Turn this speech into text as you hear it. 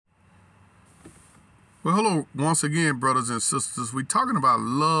Well, hello once again, brothers and sisters. We're talking about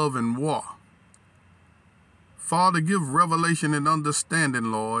love and war. Father, give revelation and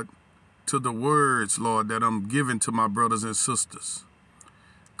understanding, Lord, to the words, Lord, that I'm giving to my brothers and sisters.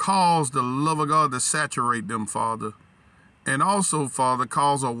 Cause the love of God to saturate them, Father. And also, Father,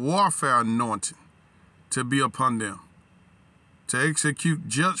 cause a warfare anointing to be upon them, to execute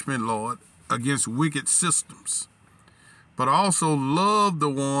judgment, Lord, against wicked systems. But also love the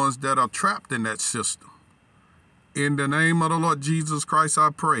ones that are trapped in that system. In the name of the Lord Jesus Christ, I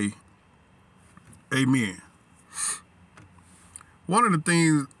pray. Amen. One of the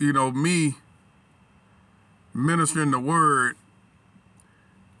things, me ministering the word,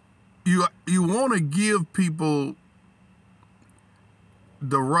 you want to give people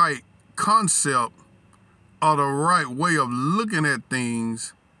the right concept or the right way of looking at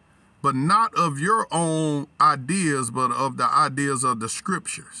things, but not of your own ideas, but of the ideas of the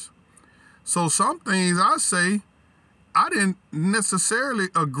scriptures. So some things I say, I didn't necessarily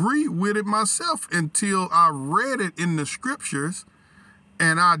agree with it myself until I read it in the scriptures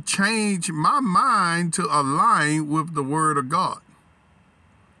and I changed my mind to align with the word of God.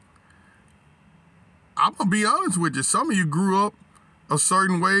 I'm going to be honest with you. Some of you grew up a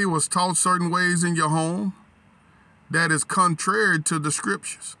certain way, was taught certain ways in your home that is contrary to the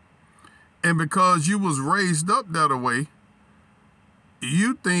scriptures. And because you was raised up that way,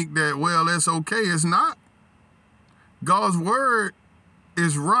 you think that, well, it's okay. It's not. God's word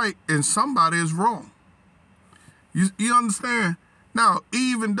is right and somebody is wrong. You understand? Now,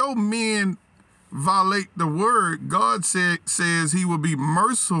 even though men violate the word, God says he will be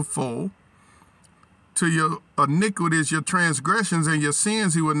merciful to your iniquities, your transgressions, and your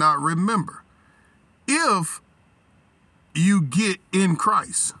sins he will not remember. If you get in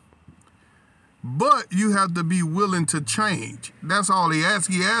Christ. But you have to be willing to change. That's all he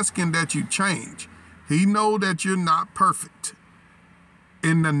asks. He asking that you change. He know that you're not perfect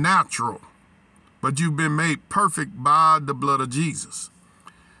in the natural, but you've been made perfect by the blood of Jesus.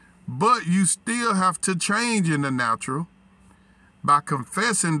 But you still have to change in the natural by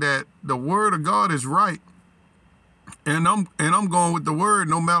confessing that the word of God is right. And I'm going with the word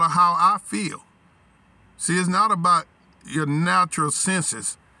no matter how I feel. See, it's not about your natural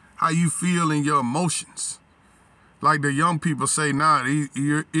senses, how you feel in your emotions. Like the young people say now,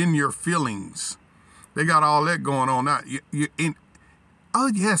 you're in your feelings. They got all that going on now. You're in, oh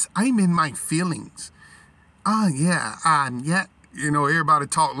yes, I'm in my feelings. Oh yeah, yeah. Everybody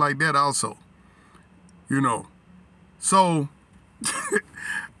talk like that also. So, all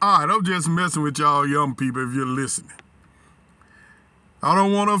right, I'm just messing with y'all young people if you're listening. I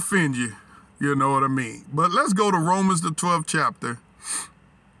don't want to offend you, you know what I mean. But let's go to Romans the 12th chapter,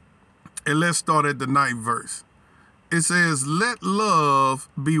 and let's start at the 9th verse. It says, let love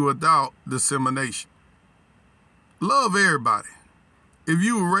be without dissemination. Love everybody. If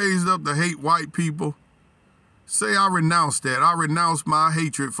you were raised up to hate white people, say I renounce that. I renounce my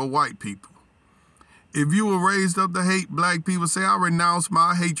hatred for white people. If you were raised up to hate black people, say I renounce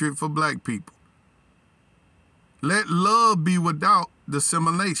my hatred for black people. Let love be without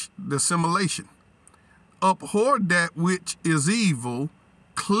dissimulation. Abhor that which is evil,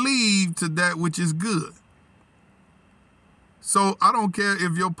 cleave to that which is good. So I don't care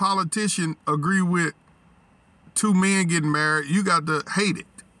if your politician agree with two men getting married, you got to hate it.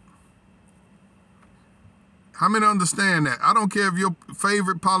 How many understand that? I don't care if your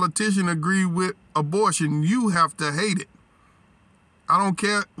favorite politician agree with abortion, you have to hate it. I don't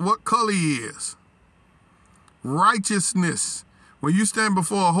care what color he is. Righteousness. When you stand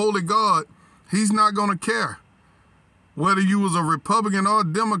before a holy God, he's not going to care whether you was a Republican or a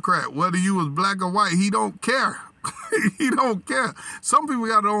Democrat, whether you was black or white. He don't care. He don't care. Some people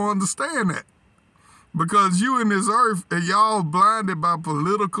don't understand that. Because you in this earth and y'all blinded by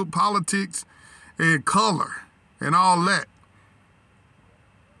politics and color and all that.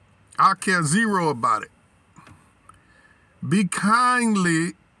 I care zero about it. Be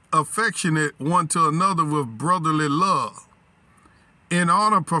kindly affectionate one to another with brotherly love, in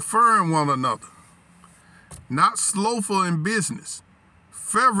honor preferring one another, not slothful in business,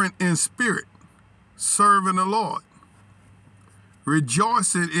 fervent in spirit, serving the Lord,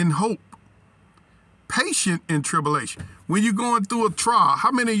 rejoicing in hope, patient in tribulation. When you're going through a trial,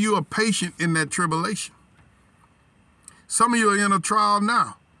 how many of you are patient in that tribulation? Some of you are in a trial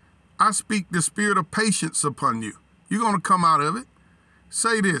now. I speak the spirit of patience upon you. You're going to come out of it.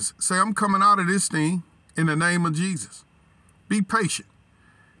 Say this. Say, I'm coming out of this thing in the name of Jesus. Be patient.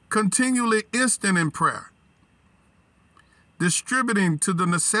 Continually instant in prayer. Distributing to the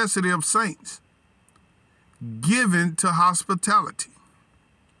necessity of saints. Given to hospitality.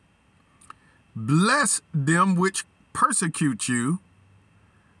 Bless them which persecute you.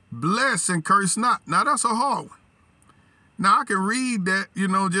 Bless and curse not. Now that's a hard one. Now I can read that,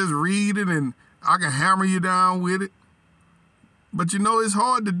 just read it and I can hammer you down with it. But it's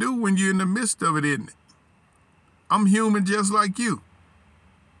hard to do when you're in the midst of it, isn't it? I'm human just like you.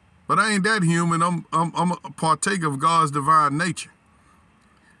 But I ain't that human. I'm a partaker of God's divine nature.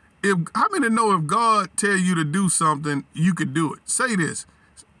 How many know if God tell you to do something, you could do it? Say this.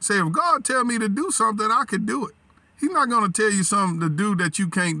 Say, if God tell me to do something, I could do it. He's not going to tell you something to do that you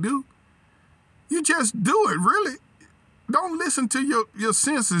can't do. You just do it, really. Don't listen to your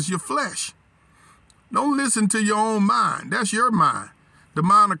senses, your flesh. Don't listen to your own mind. That's your mind. The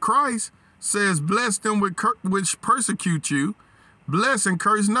mind of Christ says, bless them which persecute you. Bless and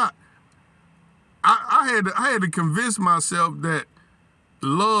curse not. I had to convince myself that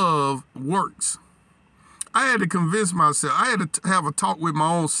love works. I had to convince myself. I had to have a talk with my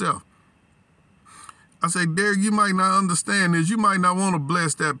own self. I say, Derek, you might not understand this. You might not want to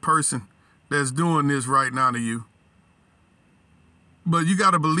bless that person that's doing this right now to you. But you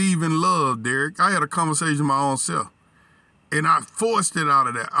got to believe in love, Derek. I had a conversation with my own self. And I forced it out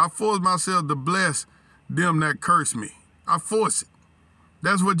of that. I forced myself to bless them that curse me. I force it.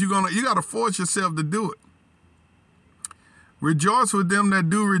 That's what you got to force yourself to do it. Rejoice with them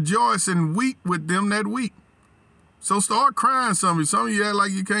that do rejoice and weep with them that weep. So start crying some of you. Some of you act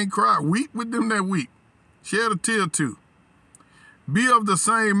like you can't cry. Weep with them that weep. Shed a tear too. Be of the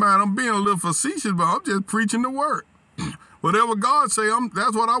same mind. I'm being a little facetious, but I'm just preaching the word. Whatever God say,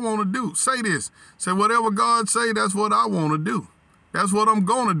 that's what I want to do. Say this. Say whatever God say, that's what I want to do. That's what I'm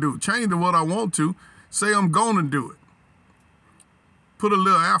going to do. Change to what I want to. Say I'm going to do it. Put a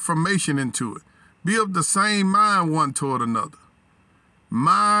little affirmation into it. Be of the same mind one toward another.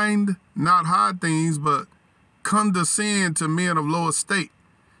 Mind not high things, but condescend to men of low estate.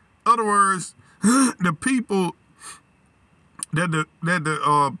 In other words, the people that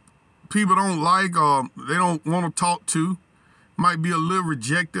the people don't like or they don't want to talk to, might be a little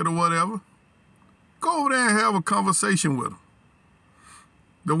rejected or whatever. Go over there and have a conversation with them.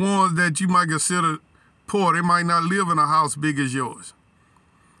 The ones that you might consider poor, they might not live in a house big as yours.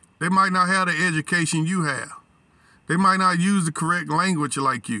 They might not have the education you have. They might not use the correct language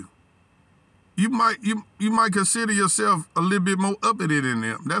like you. You might consider yourself a little bit more uppity than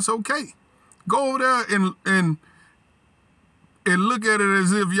them. That's okay. Go over there and look at it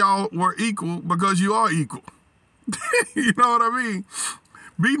as if y'all were equal, because you are equal. You know what I mean?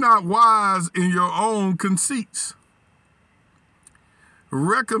 Be not wise in your own conceits.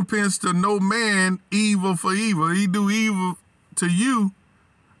 Recompense to no man evil for evil. He do evil to you.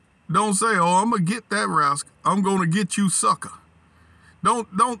 Don't say, oh, I'm going to get that rascal. I'm going to get you, sucker.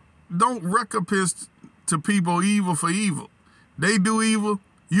 Don't recompense to people evil for evil. They do evil,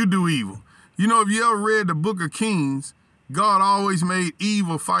 you do evil. If you ever read the book of Kings, God always made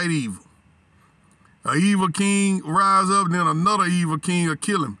evil fight evil. An evil king rise up, and then another evil king will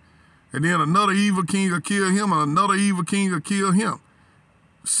kill him. And then another evil king will kill him, and another evil king will kill him.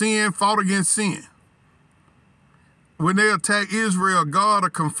 Sin fought against sin. When they attack Israel, God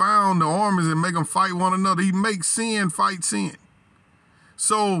will confound the armies and make them fight one another. He makes sin fight sin.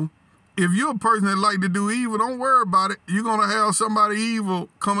 So if you're a person that like to do evil, don't worry about it. You're going to have somebody evil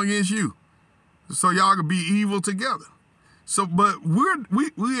come against you. So y'all can be evil together. So, but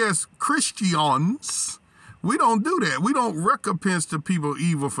we as Christians, we don't do that. We don't recompense to people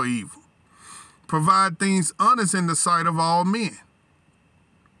evil for evil. Provide things honest in the sight of all men.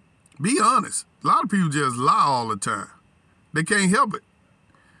 Be honest. A lot of people just lie all the time. They can't help it.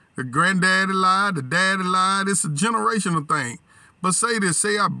 The granddaddy lied, the daddy lied. It's a generational thing. But say this,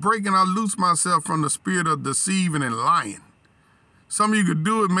 say I break and I loose myself from the spirit of deceiving and lying. Some of you could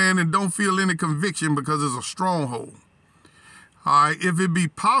do it, man, and don't feel any conviction because it's a stronghold. All right, if it be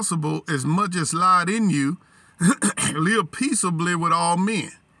possible, as much as lied in you, live peaceably with all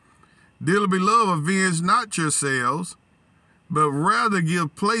men. Dearly beloved, avenge not yourselves, but rather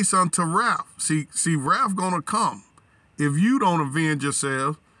give place unto wrath. See, wrath gonna come if you don't avenge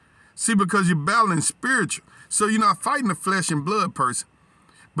yourself. See, because you're battling spiritual. So you're not fighting the flesh and blood person.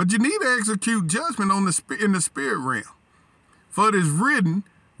 But you need to execute judgment in the spirit realm. For it is written,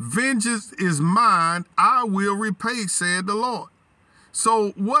 vengeance is mine, I will repay, said the Lord. So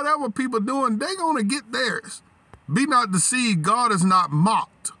whatever people doing, they're going to get theirs. Be not deceived, God is not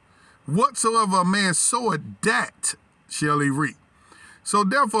mocked. Whatsoever a man soweth, that shall he reap. So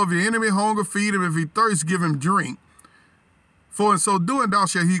therefore, if your enemy hunger, feed him. If he thirst, give him drink. For in so doing, thou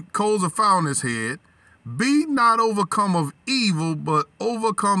shalt heap coals of fire on his head. Be not overcome of evil, but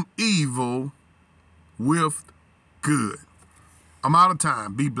overcome evil with good. I'm out of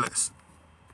time. Be blessed.